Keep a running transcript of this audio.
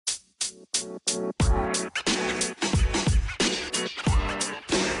Hey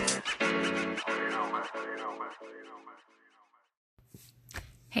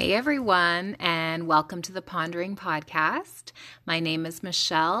everyone, and welcome to the Pondering Podcast. My name is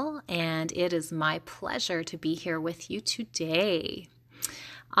Michelle, and it is my pleasure to be here with you today.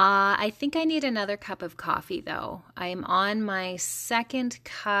 I think I need another cup of coffee though. I'm on my second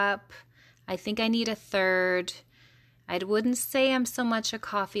cup. I think I need a third. I wouldn't say I'm so much a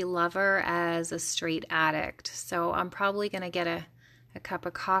coffee lover as a straight addict, so I'm probably going to get a cup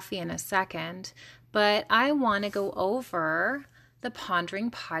of coffee in a second. But I want to go over the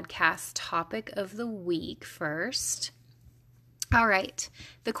Pondering Podcast topic of the week first. All right,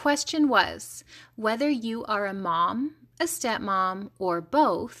 the question was, whether you are a mom, a stepmom, or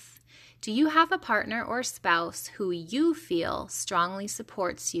both, do you have a partner or spouse who you feel strongly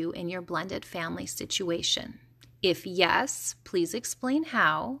supports you in your blended family situation? If yes, please explain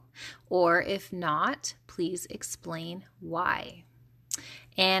how, or if not, please explain why.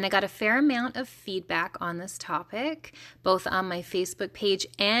 And I got a fair amount of feedback on this topic, both on my Facebook page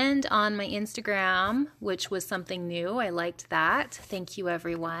and on my Instagram, which was something new. I liked that. Thank you,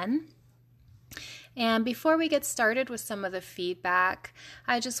 everyone. And before we get started with some of the feedback,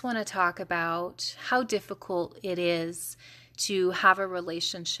 I just want to talk about how difficult it is to have a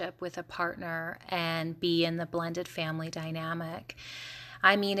relationship with a partner and be in the blended family dynamic.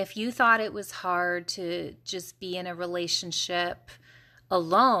 I mean, if you thought it was hard to just be in a relationship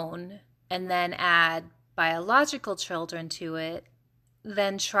alone and then add biological children to it,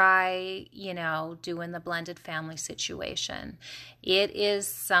 then try, doing the blended family situation. It is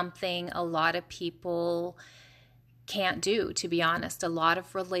something a lot of people can't do, to be honest. A lot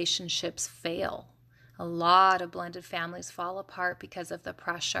of relationships fail. A lot of blended families fall apart because of the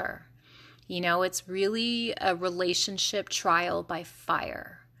pressure. It's really a relationship trial by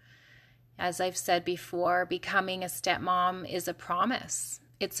fire. As I've said before, becoming a stepmom is a promise.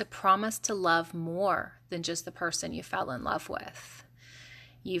 It's a promise to love more than just the person you fell in love with.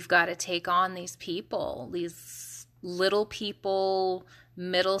 You've got to take on these people, these little people,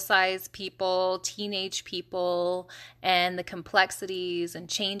 middle-sized people, teenage people, and the complexities and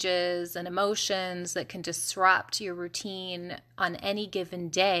changes and emotions that can disrupt your routine on any given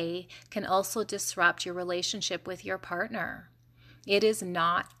day can also disrupt your relationship with your partner. It is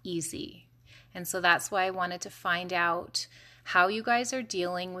not easy. And so that's why I wanted to find out how you guys are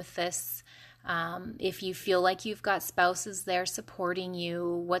dealing with this. If you feel like you've got spouses there supporting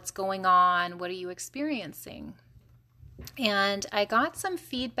you, what's going on? What are you experiencing? And I got some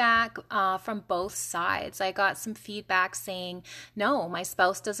feedback from both sides. I got some feedback saying, no, my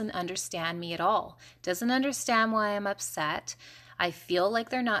spouse doesn't understand me at all, doesn't understand why I'm upset. I feel like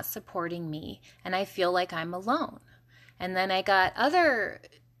they're not supporting me, and I feel like I'm alone. And then I got other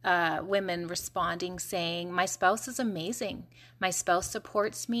women responding saying, my spouse is amazing. My spouse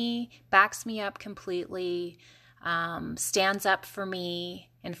supports me, backs me up completely, stands up for me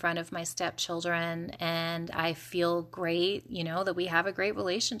in front of my stepchildren, and I feel great, that we have a great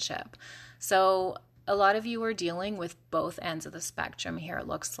relationship. So a lot of you are dealing with both ends of the spectrum here, it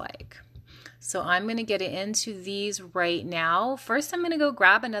looks like. So I'm going to get into these right now. First, I'm going to go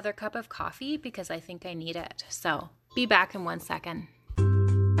grab another cup of coffee because I think I need it. So be back in 1 second.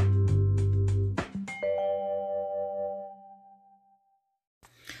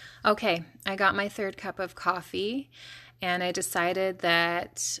 Okay, I got my third cup of coffee, and I decided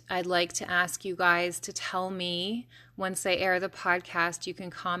that I'd like to ask you guys to tell me, once I air the podcast, you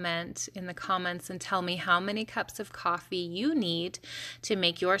can comment in the comments and tell me how many cups of coffee you need to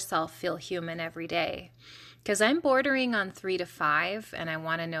make yourself feel human every day. Because I'm bordering on 3 to 5, and I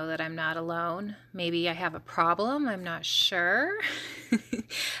want to know that I'm not alone. Maybe I have a problem, I'm not sure.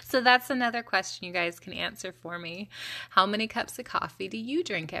 So that's another question you guys can answer for me. How many cups of coffee do you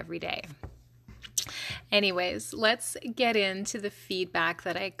drink every day? Anyways, let's get into the feedback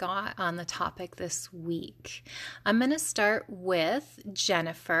that I got on the topic this week. I'm going to start with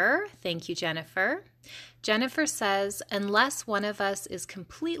Jennifer. Thank you, Jennifer. Jennifer says, unless one of us is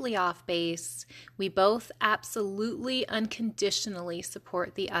completely off base, we both absolutely unconditionally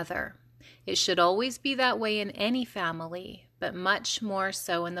support the other. It should always be that way in any family, but much more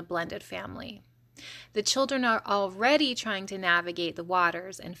so in the blended family. The children are already trying to navigate the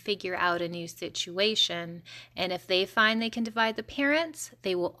waters and figure out a new situation, and if they find they can divide the parents,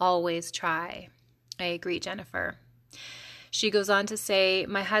 they will always try. I agree, Jennifer. She goes on to say,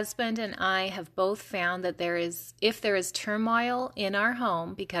 my husband and I have both found that if there is turmoil in our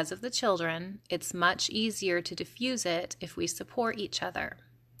home because of the children, it's much easier to diffuse it if we support each other.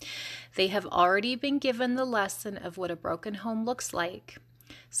 They have already been given the lesson of what a broken home looks like.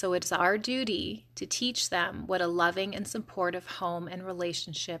 So it's our duty to teach them what a loving and supportive home and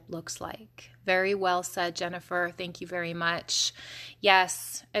relationship looks like. Very well said, Jennifer. Thank you very much.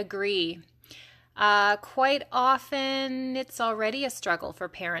 Yes, agree. Quite often, it's already a struggle for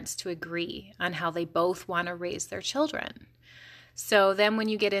parents to agree on how they both want to raise their children. So then when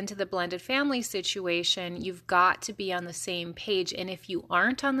you get into the blended family situation, you've got to be on the same page. And if you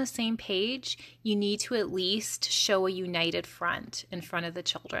aren't on the same page, you need to at least show a united front in front of the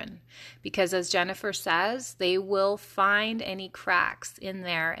children. Because as Jennifer says, they will find any cracks in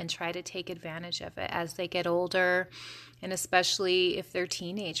there and try to take advantage of it as they get older. And especially if they're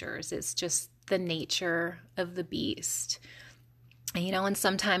teenagers, it's just the nature of the beast. And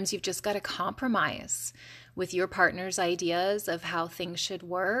sometimes you've just got to compromise with your partner's ideas of how things should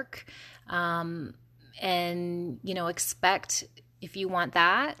work. Expect if you want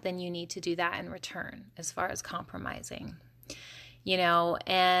that, then you need to do that in return as far as compromising.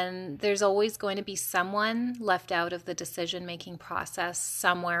 And there's always going to be someone left out of the decision-making process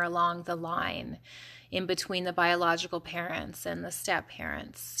somewhere along the line in between the biological parents and the step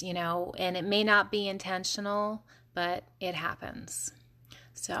parents, and it may not be intentional, but it happens.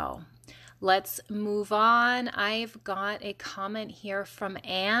 So let's move on. I've got a comment here from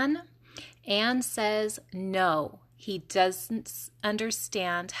Anne. Anne says, no, he doesn't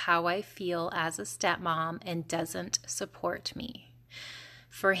understand how I feel as a stepmom and doesn't support me.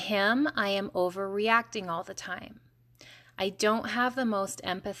 For him, I am overreacting all the time. I don't have the most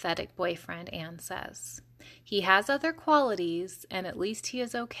empathetic boyfriend, Anne says. He has other qualities, and at least he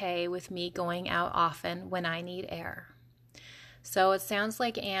is okay with me going out often when I need air. So it sounds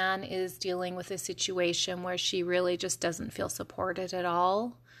like Anne is dealing with a situation where she really just doesn't feel supported at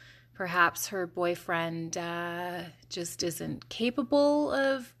all. Perhaps her boyfriend just isn't capable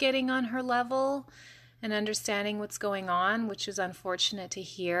of getting on her level and understanding what's going on, which is unfortunate to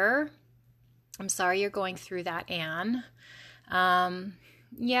hear. I'm sorry you're going through that, Anne.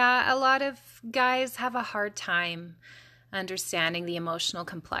 A lot of guys have a hard time understanding the emotional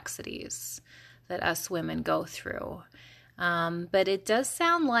complexities that us women go through. But it does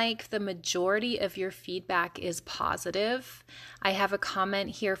sound like the majority of your feedback is positive. I have a comment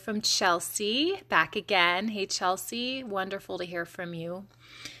here from Chelsea, back again. Hey, Chelsea, wonderful to hear from you.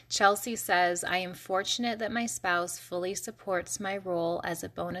 Chelsea says, I am fortunate that my spouse fully supports my role as a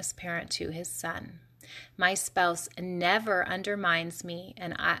bonus parent to his son. My spouse never undermines me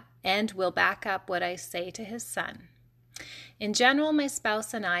and will back up what I say to his son. In general, my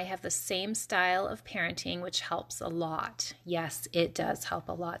spouse and I have the same style of parenting, which helps a lot. Yes, it does help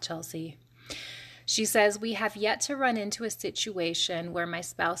a lot, Chelsea. She says, we have yet to run into a situation where my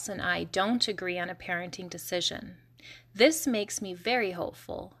spouse and I don't agree on a parenting decision. This makes me very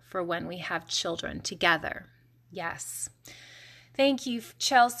hopeful for when we have children together. Yes. Thank you,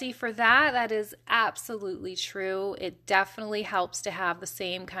 Chelsea, for that. That is absolutely true. It definitely helps to have the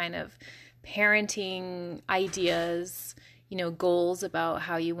same kind of parenting ideas, goals about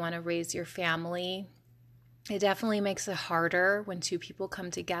how you want to raise your family. It definitely makes it harder when two people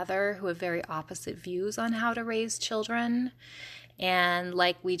come together who have very opposite views on how to raise children. And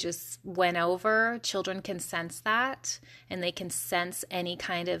like we just went over, children can sense that, and they can sense any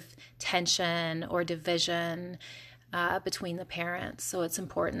kind of tension or division between the parents. So it's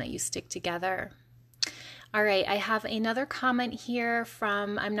important that you stick together. All right, I have another comment here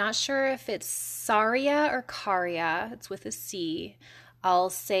from, I'm not sure if it's Saria or Karia. It's with a C. I'll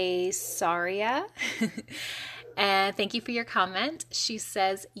say Saria. And thank you for your comment. She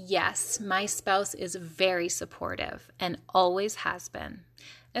says, yes, my spouse is very supportive and always has been.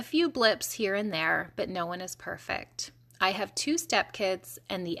 A few blips here and there, but no one is perfect. I have 2 stepkids,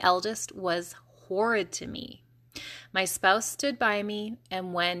 and the eldest was horrid to me. My spouse stood by me,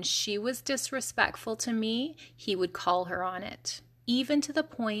 and when she was disrespectful to me, he would call her on it, even to the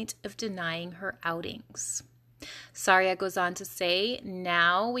point of denying her outings. Saria goes on to say,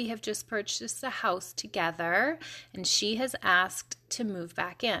 now we have just purchased a house together, and she has asked to move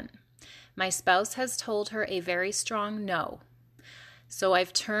back in. My spouse has told her a very strong no. So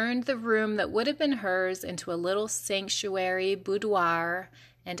I've turned the room that would have been hers into a little sanctuary boudoir,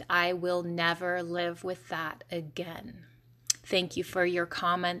 and I will never live with that again. Thank you for your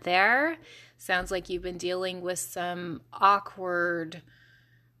comment there. Sounds like you've been dealing with some awkward,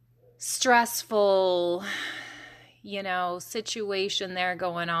 stressful, situation there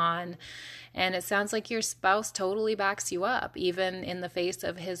going on. And it sounds like your spouse totally backs you up, even in the face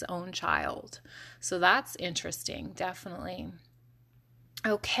of his own child. So that's interesting, definitely.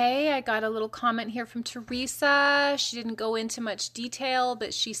 Okay, I got a little comment here from Teresa. She didn't go into much detail,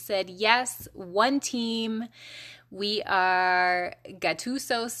 but she said, yes, one team. We are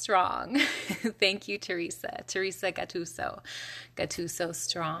Gattuso strong. Thank you, Teresa. Teresa Gattuso. Gattuso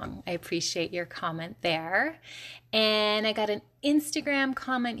strong. I appreciate your comment there. And I got an Instagram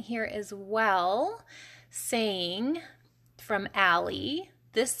comment here as well saying from Allie,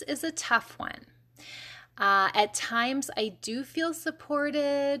 this is a tough one. At times I do feel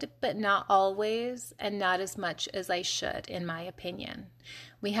supported, but not always, and not as much as I should, in my opinion.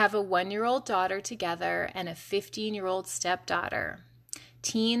 We have a 1-year-old daughter together and a 15-year-old stepdaughter.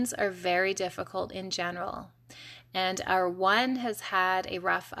 Teens are very difficult in general, and our one has had a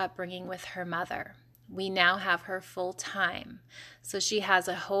rough upbringing with her mother. We now have her full time. So she has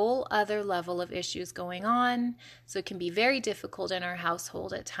a whole other level of issues going on, so it can be very difficult in our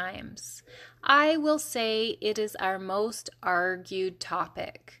household at times. I will say it is our most argued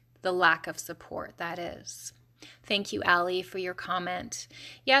topic, the lack of support, that is. Thank you, Allie, for your comment.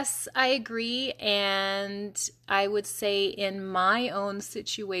 Yes, I agree, and I would say in my own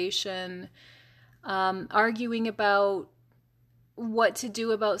situation, arguing about what to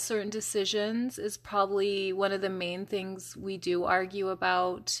do about certain decisions is probably one of the main things we do argue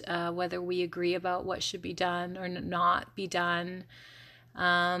about, whether we agree about what should be done or not be done.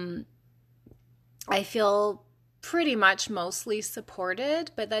 I feel pretty much mostly supported,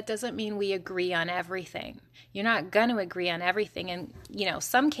 but that doesn't mean we agree on everything. You're not going to agree on everything. And,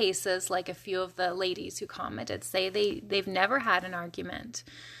 some cases, like a few of the ladies who commented, say they've never had an argument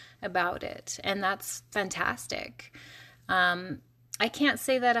about it. And that's fantastic. I can't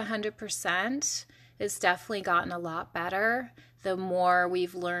say that 100%. It's definitely gotten a lot better the more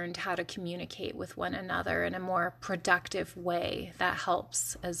we've learned how to communicate with one another in a more productive way. That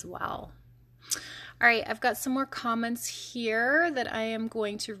helps as well. All right, I've got some more comments here that I am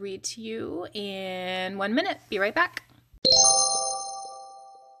going to read to you in 1 minute. Be right back.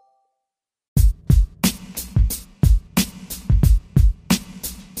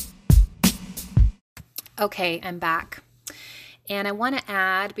 Okay, I'm back. And I want to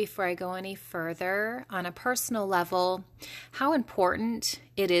add, before I go any further, on a personal level, how important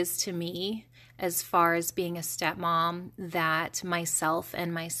it is to me, as far as being a stepmom, that myself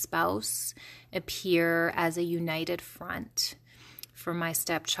and my spouse appear as a united front for my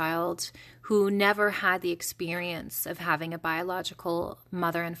stepchild, who never had the experience of having a biological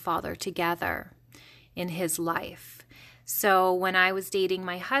mother and father together in his life. So when I was dating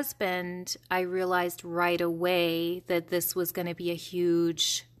my husband, I realized right away that this was going to be a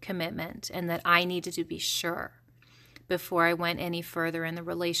huge commitment and that I needed to be sure before I went any further in the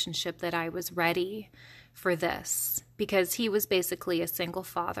relationship that I was ready for this, because he was basically a single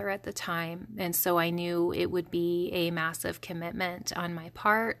father at the time. And so I knew it would be a massive commitment on my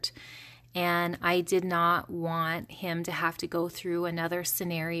part. And I did not want him to have to go through another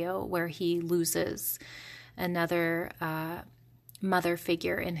scenario where he loses another mother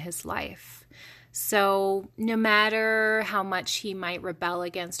figure in his life. So no matter how much he might rebel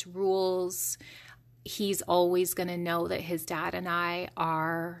against rules, he's always going to know that his dad and I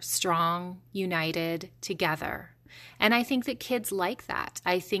are strong, united, together. And I think that kids like that.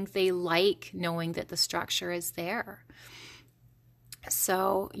 I think they like knowing that the structure is there.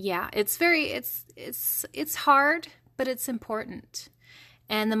 So yeah, it's hard, but it's important.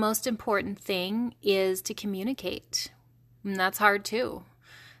 And the most important thing is to communicate. And that's hard too.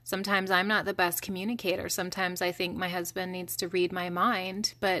 Sometimes I'm not the best communicator. Sometimes I think my husband needs to read my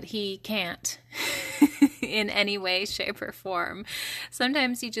mind, but he can't in any way, shape, or form.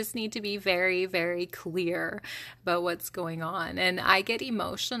 Sometimes you just need to be very, very clear about what's going on. And I get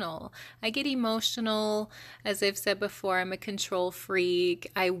emotional. As I've said before, I'm a control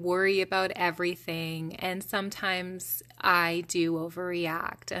freak. I worry about everything. And sometimes I do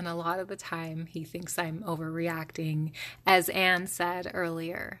overreact. And a lot of the time he thinks I'm overreacting, as Anne said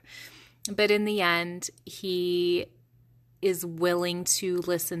earlier. But in the end, he is willing to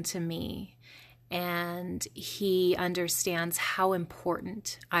listen to me. And he understands how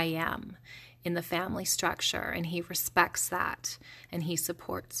important I am in the family structure, and he respects that, and he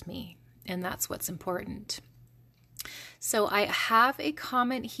supports me, and that's what's important. So I have a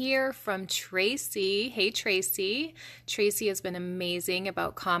comment here from Tracy. Hey, Tracy. Tracy has been amazing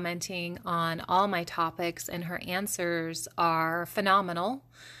about commenting on all my topics, and her answers are phenomenal.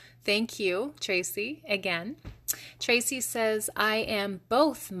 Thank you, Tracy, again. Tracy says, I am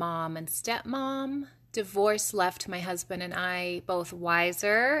both mom and stepmom. Divorce left my husband and I both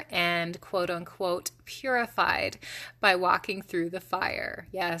wiser and quote unquote purified by walking through the fire.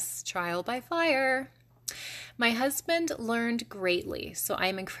 Yes, trial by fire. My husband learned greatly, so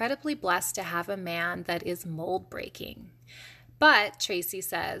I'm incredibly blessed to have a man that is mold breaking. But, Tracy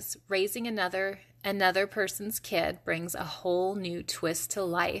says, raising another another person's kid brings a whole new twist to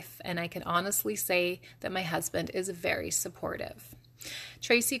life, and I can honestly say that my husband is very supportive.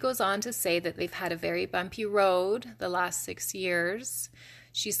 Tracy goes on to say that they've had a very bumpy road the last 6 years.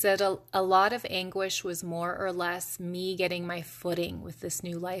 She said a lot of anguish was more or less me getting my footing with this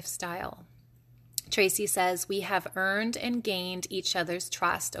new lifestyle. Tracy says, we have earned and gained each other's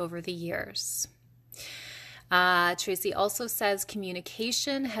trust over the years. Tracy also says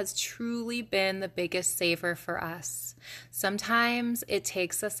communication has truly been the biggest saver for us. Sometimes it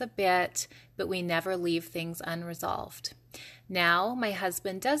takes us a bit, but we never leave things unresolved. Now, my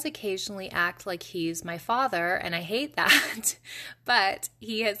husband does occasionally act like he's my father, and I hate that, but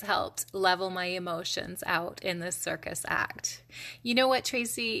he has helped level my emotions out in this circus act. You know what,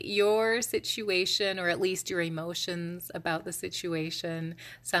 Tracy? Your situation, or at least your emotions about the situation,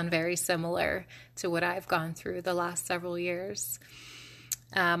 sound very similar to what I've gone through the last several years.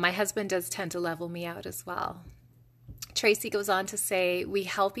 My husband does tend to level me out as well. Tracy goes on to say, we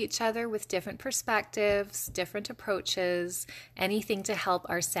help each other with different perspectives, different approaches, anything to help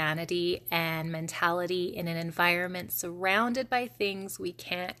our sanity and mentality in an environment surrounded by things we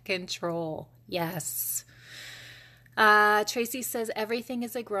can't control. Yes. Tracy says everything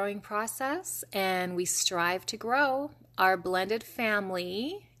is a growing process and we strive to grow. Our blended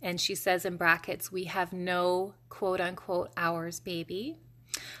family, and she says in brackets, we have no quote unquote ours baby.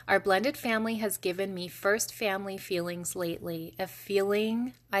 Our blended family has given me first family feelings lately, a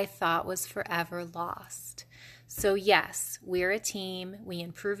feeling I thought was forever lost. So yes, we're a team, we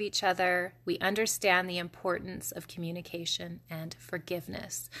improve each other, we understand the importance of communication and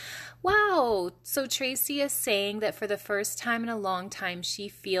forgiveness. Wow, so Tracy is saying that for the first time in a long time, she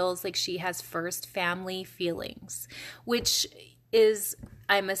feels like she has first family feelings, which is,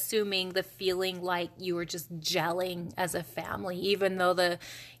 I'm assuming, the feeling like you were just gelling as a family, even though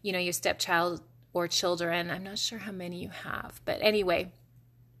your stepchild or children, I'm not sure how many you have, but anyway,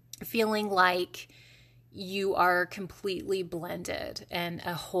 feeling like you are completely blended and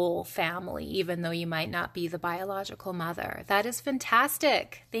a whole family, even though you might not be the biological mother. That is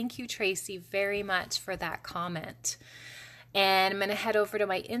fantastic. Thank you, Tracy, very much for that comment. And I'm going to head over to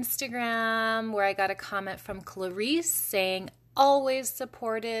my Instagram where I got a comment from Clarice saying, always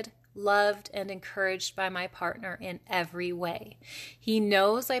supported, loved, and encouraged by my partner in every way. He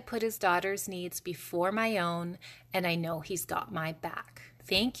knows I put his daughter's needs before my own, and I know he's got my back.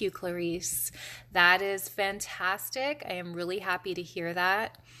 Thank you, Clarice. That is fantastic. I am really happy to hear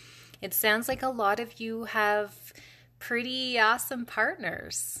that. It sounds like a lot of you have pretty awesome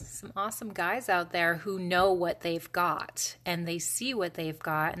partners, some awesome guys out there who know what they've got, and they see what they've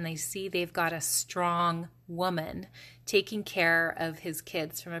got, and they see they've got a strong woman taking care of his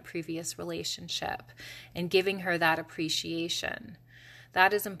kids from a previous relationship and giving her that appreciation.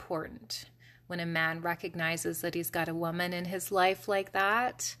 That is important. When a man recognizes that he's got a woman in his life like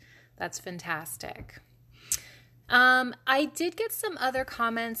that, that's fantastic. I did get some other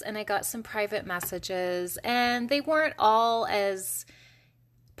comments and I got some private messages, and they weren't all as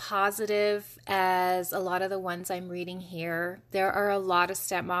positive as a lot of the ones I'm reading here. There are a lot of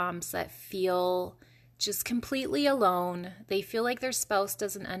stepmoms that feel just completely alone. They feel like their spouse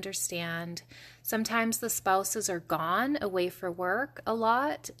doesn't understand. Sometimes the spouses are gone away for work a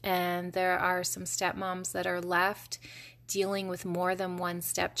lot, and there are some stepmoms that are left dealing with more than one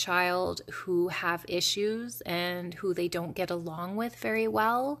stepchild who have issues and who they don't get along with very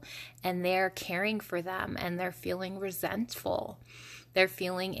well, and they're caring for them and they're feeling resentful. They're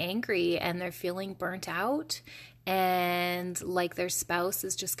feeling angry and they're feeling burnt out, and like their spouse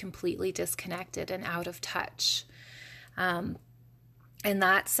is just completely disconnected and out of touch. And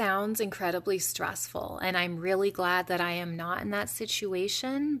that sounds incredibly stressful. And I'm really glad that I am not in that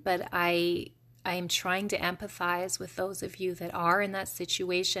situation, but I am trying to empathize with those of you that are in that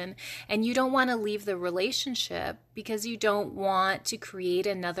situation. And you don't want to leave the relationship because you don't want to create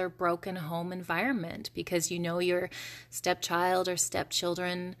another broken home environment, because you know your stepchild or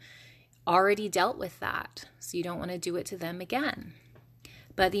stepchildren already dealt with that. So you don't want to do it to them again.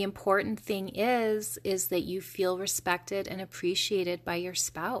 But the important thing is that you feel respected and appreciated by your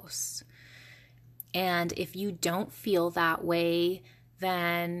spouse. And if you don't feel that way,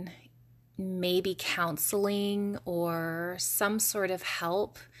 then maybe counseling or some sort of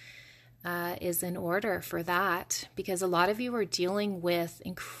help is in order for that, because a lot of you are dealing with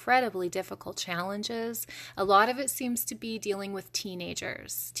incredibly difficult challenges. A lot of it seems to be dealing with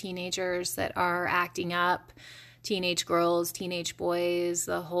teenagers that are acting up, teenage girls, teenage boys,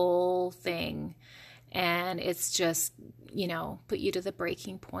 the whole thing. And it's just, put you to the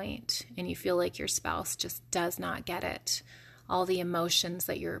breaking point, and you feel like your spouse just does not get it all the emotions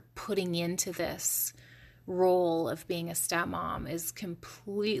that you're putting into this role of being a stepmom is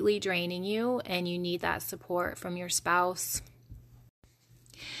completely draining you, and you need that support from your spouse.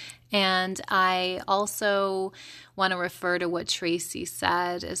 And I also want to refer to what Tracy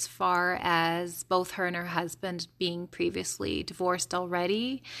said as far as both her and her husband being previously divorced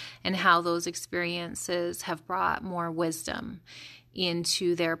already, and how those experiences have brought more wisdom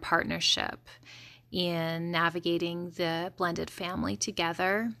into their partnership in navigating the blended family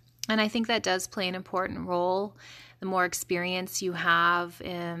together. And I think that does play an important role. The more experience you have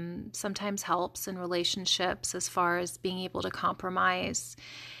sometimes helps in relationships as far as being able to compromise.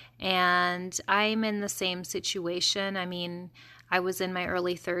 And I'm in the same situation. I mean, I was in my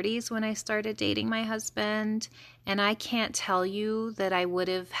early 30s when I started dating my husband, and I can't tell you that I would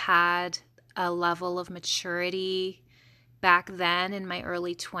have had a level of maturity back then in my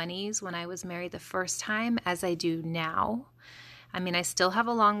early 20s when I was married the first time as I do now. I mean, I still have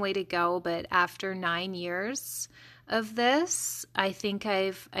a long way to go, but after 9 years of this, I think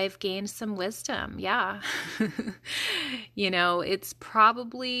I've gained some wisdom. Yeah. It's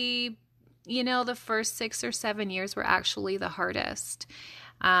probably, the first 6 or 7 years were actually the hardest.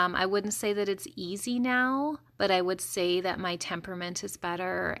 I wouldn't say that it's easy now, but I would say that my temperament is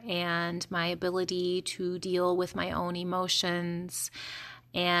better, and my ability to deal with my own emotions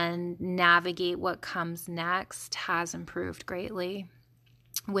and navigate what comes next has improved greatly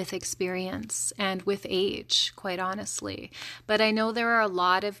with experience and with age, quite honestly. But I know there are a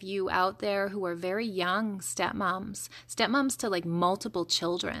lot of you out there who are very young stepmoms to like multiple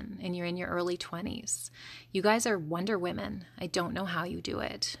children, and you're in your early 20s. You guys are Wonder Women. I don't know how you do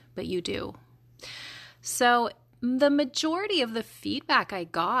it, but you do. So the majority of the feedback I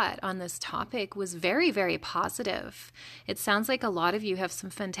got on this topic was very, very positive. It sounds like a lot of you have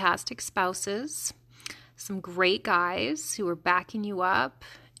some fantastic spouses, some great guys who are backing you up,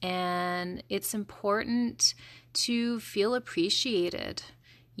 and it's important to feel appreciated,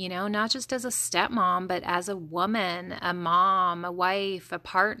 not just as a stepmom, but as a woman, a mom, a wife, a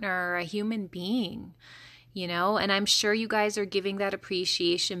partner, a human being. And I'm sure you guys are giving that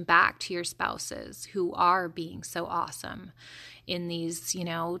appreciation back to your spouses who are being so awesome in these,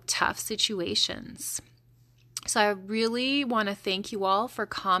 tough situations. So I really want to thank you all for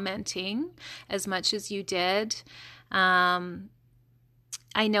commenting as much as you did. I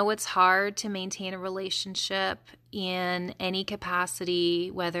know it's hard to maintain a relationship in any capacity,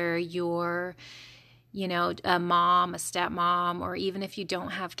 whether you're a mom, a stepmom, or even if you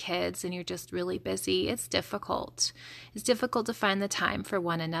don't have kids and you're just really busy. It's difficult. It's difficult to find the time for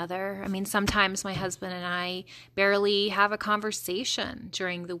one another. I mean, sometimes my husband and I barely have a conversation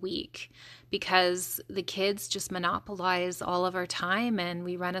during the week because the kids just monopolize all of our time, and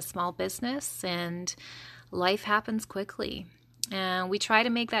we run a small business and life happens quickly. And we try to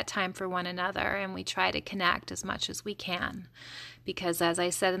make that time for one another, and we try to connect as much as we can. Because as I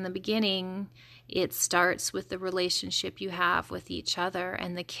said in the beginning, it starts with the relationship you have with each other,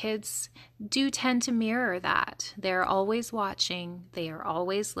 and the kids do tend to mirror that. They're always watching, they are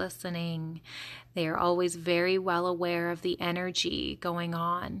always listening, they are always very well aware of the energy going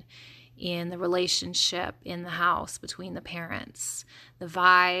on in the relationship in the house between the parents, the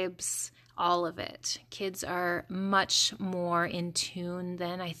vibes, all of it. Kids are much more in tune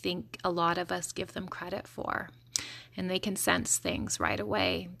than I think a lot of us give them credit for. And they can sense things right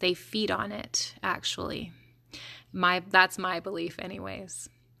away. They feed on it, actually. That's my belief anyways.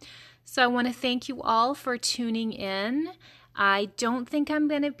 So I want to thank you all for tuning in. I don't think I'm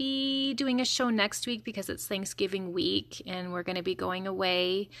going to be doing a show next week because it's Thanksgiving week and we're going to be going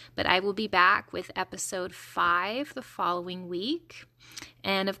away, but I will be back with episode 5 the following week.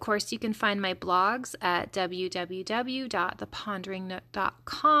 And of course, you can find my blogs at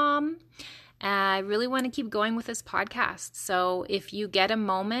www.thepondering.com. I really want to keep going with this podcast. So if you get a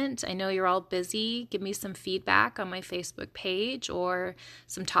moment, I know you're all busy, give me some feedback on my Facebook page or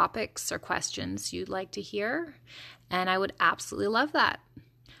some topics or questions you'd like to hear. And I would absolutely love that.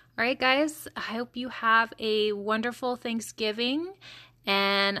 All right, guys, I hope you have a wonderful Thanksgiving,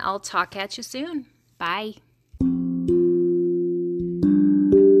 and I'll talk at you soon. Bye.